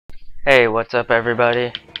Hey, what's up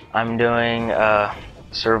everybody? I'm doing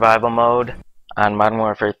survival mode on Modern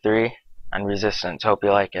Warfare 3 on Resistance. Hope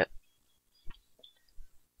you like it.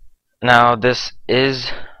 Now this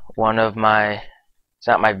is one of my, it's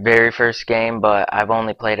not my very first game, but I've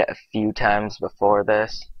only played it a few times before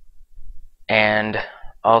this. And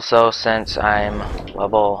also, since I'm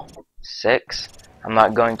level 6, I'm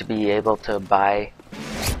not going to be able to buy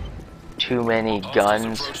too many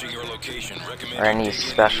guns or any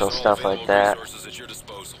special stuff like that,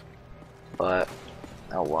 but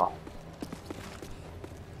oh well.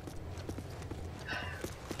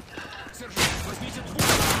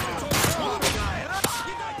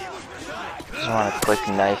 Just want to quick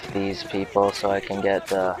knife these people so I can get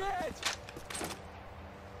the...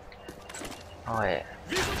 Oh wait,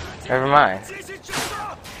 never mind.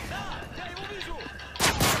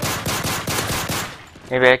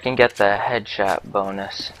 Maybe I can get the headshot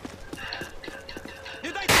bonus.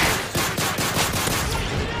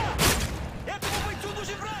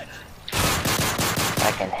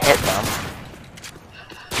 I can hit them.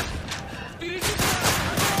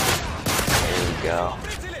 There we go.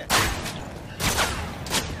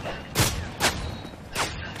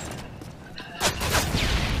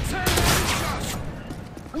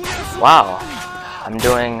 Wow, I'm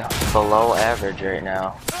doing below average right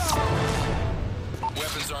now.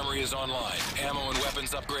 Weapons armory is online. Ammo and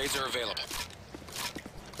weapons upgrades are available.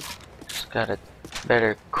 Just gotta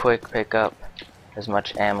better quick pick up as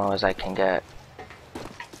much ammo as I can get.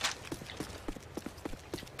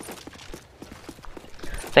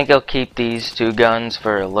 I think I'll keep these two guns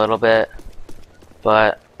for a little bit,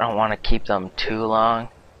 but I don't want to keep them too long.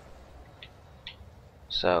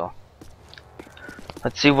 So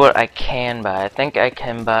let's see what I can buy. I think I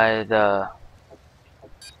can buy the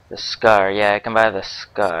Scar. Yeah, I can buy the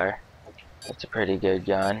Scar. That's a pretty good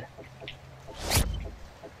gun.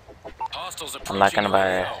 I'm not gonna buy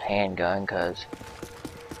a handgun because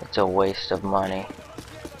it's a waste of money.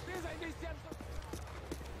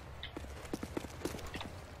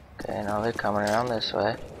 Okay, now they're coming around this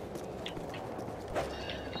way.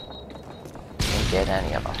 Can't get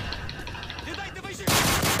any of them.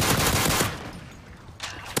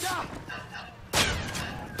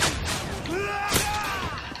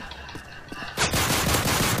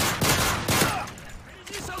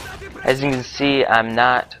 As you can see, I'm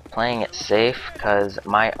not playing it safe because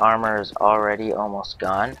my armor is already almost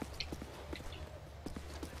gone.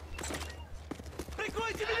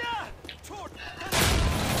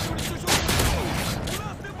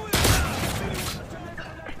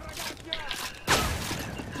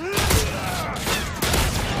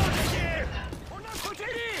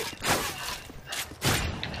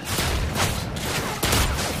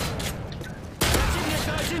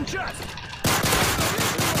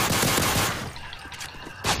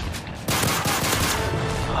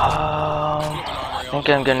 I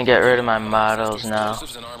think I'm gonna get rid of my models now.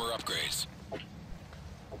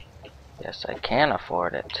 Yes, I can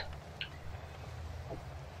afford it.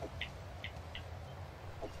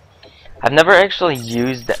 I've never actually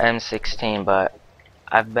used the M16, but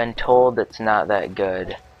I've been told it's not that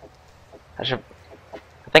good. I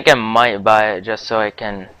think I might buy it just so I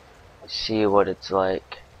can see what it's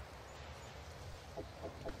like.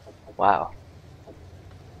 Wow.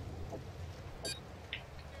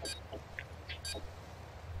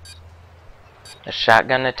 The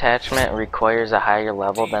shotgun attachment requires a higher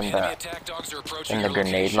level than the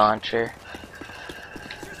grenade launcher.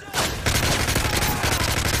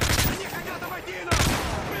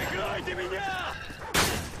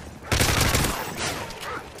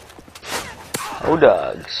 Oh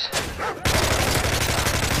dogs.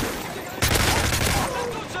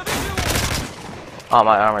 Oh,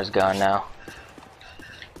 my armor's gone now.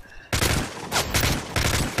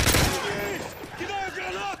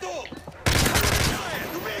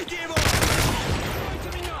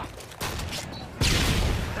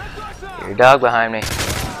 Your dog behind me.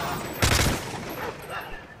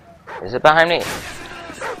 Is it behind me? Yes,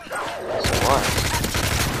 it was.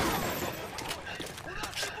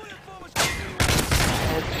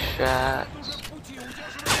 Headshots.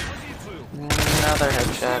 Another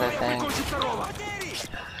headshot, I think.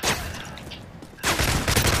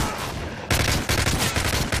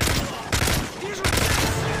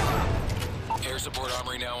 Air support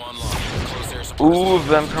armory now online. Close air support. Ooh, I've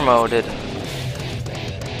been promoted.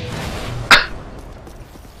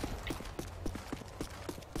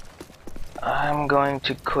 I'm going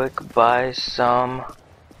to quick buy some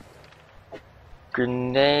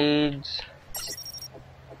grenades.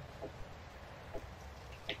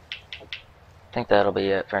 I think that'll be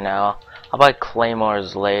it for now. I'll buy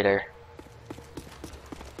claymores later.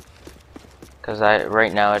 Because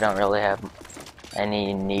right now I don't really have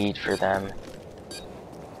any need for them.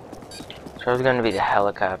 So it's gonna be the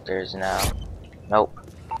helicopters now. Nope.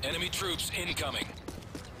 Enemy troops incoming.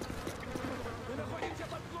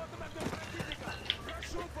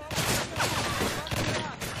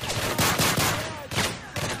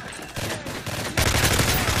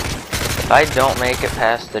 If I don't make it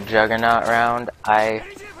past the Juggernaut round, I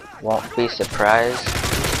won't be surprised,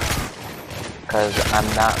 because I'm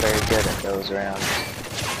not very good at those rounds.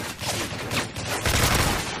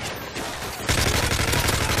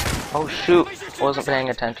 Oh shoot, wasn't paying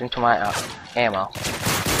attention to my ammo.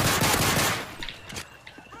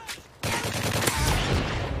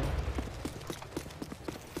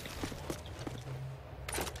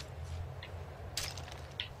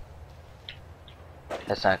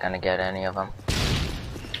 That's not gonna get any of them.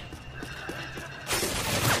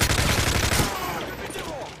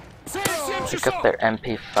 Pick up their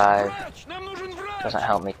MP5. Doesn't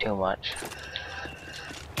help me too much.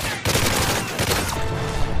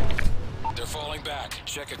 They're falling back.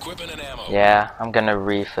 Check equipment and ammo. Yeah, I'm gonna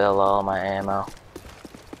refill all my ammo.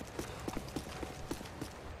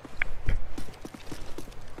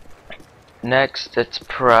 Next, it's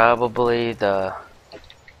probably the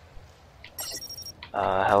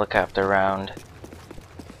helicopter round.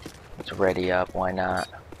 Let's ready up, why not?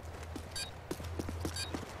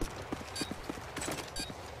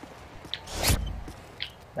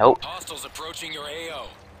 Nope. Hostiles approaching your AO.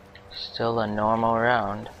 Still a normal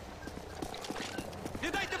round.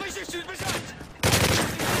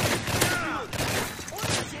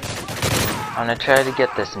 I'm gonna try to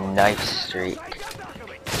get this knife streak.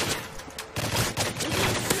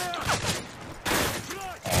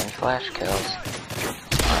 And flash kills.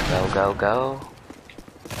 Go, go, go.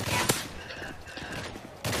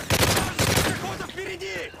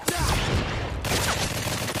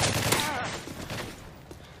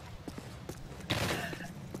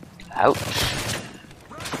 Ouch.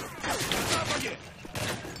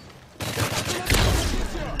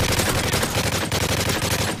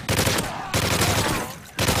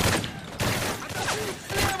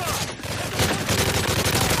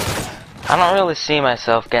 I don't really see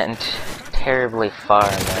myself getting terribly far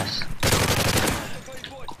in this.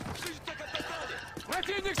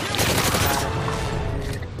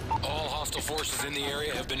 All hostile forces in the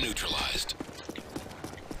area have been neutralized.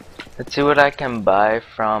 Let's see what I can buy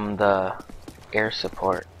from the air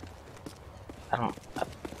support.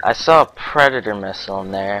 I saw a Predator missile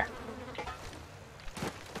in there.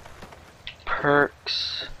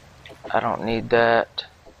 Perks. I don't need that.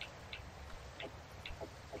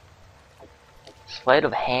 Sleight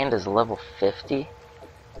of hand is level 50.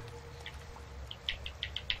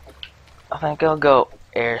 I think I'll go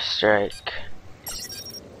airstrike.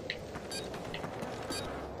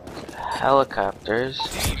 Helicopters.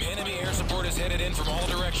 Team, enemy air support is headed in from all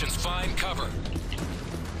directions. Find cover.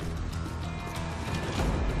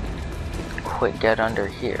 Quick, get under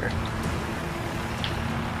here.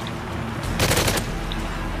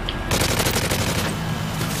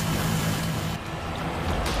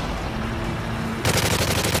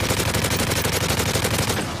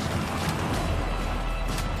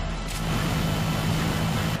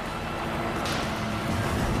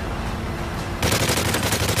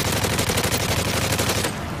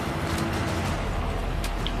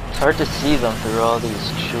 It's hard to see them through all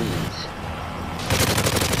these trees.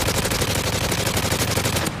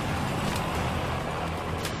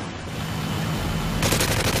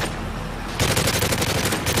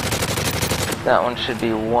 That one should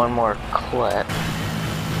be one more clip.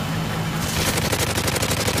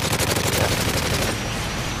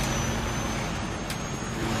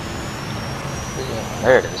 Yeah,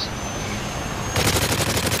 there it is.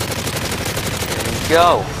 There we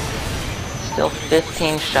go. Still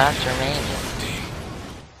 15 shots remaining.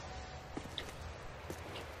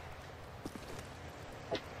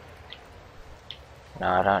 No,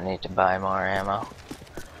 I don't need to buy more ammo.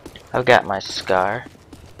 I've got my scar.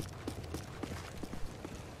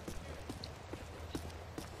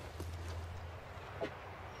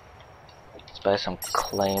 Let's buy some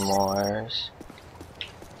claymores.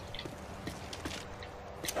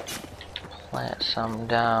 Plant some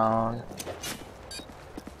down.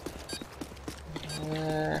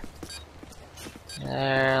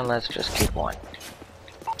 There, let's just keep one.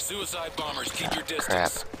 Suicide bombers, keep your Crap.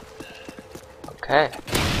 distance. Okay.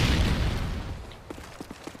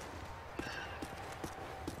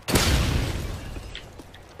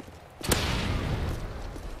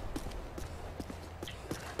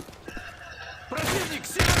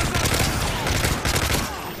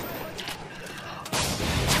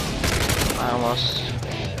 Almost.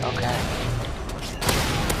 Okay.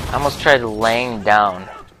 I almost tried laying down.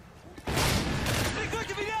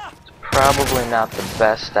 Probably not the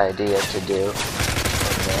best idea to do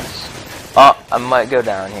in this. Oh, I might go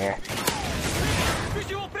down here.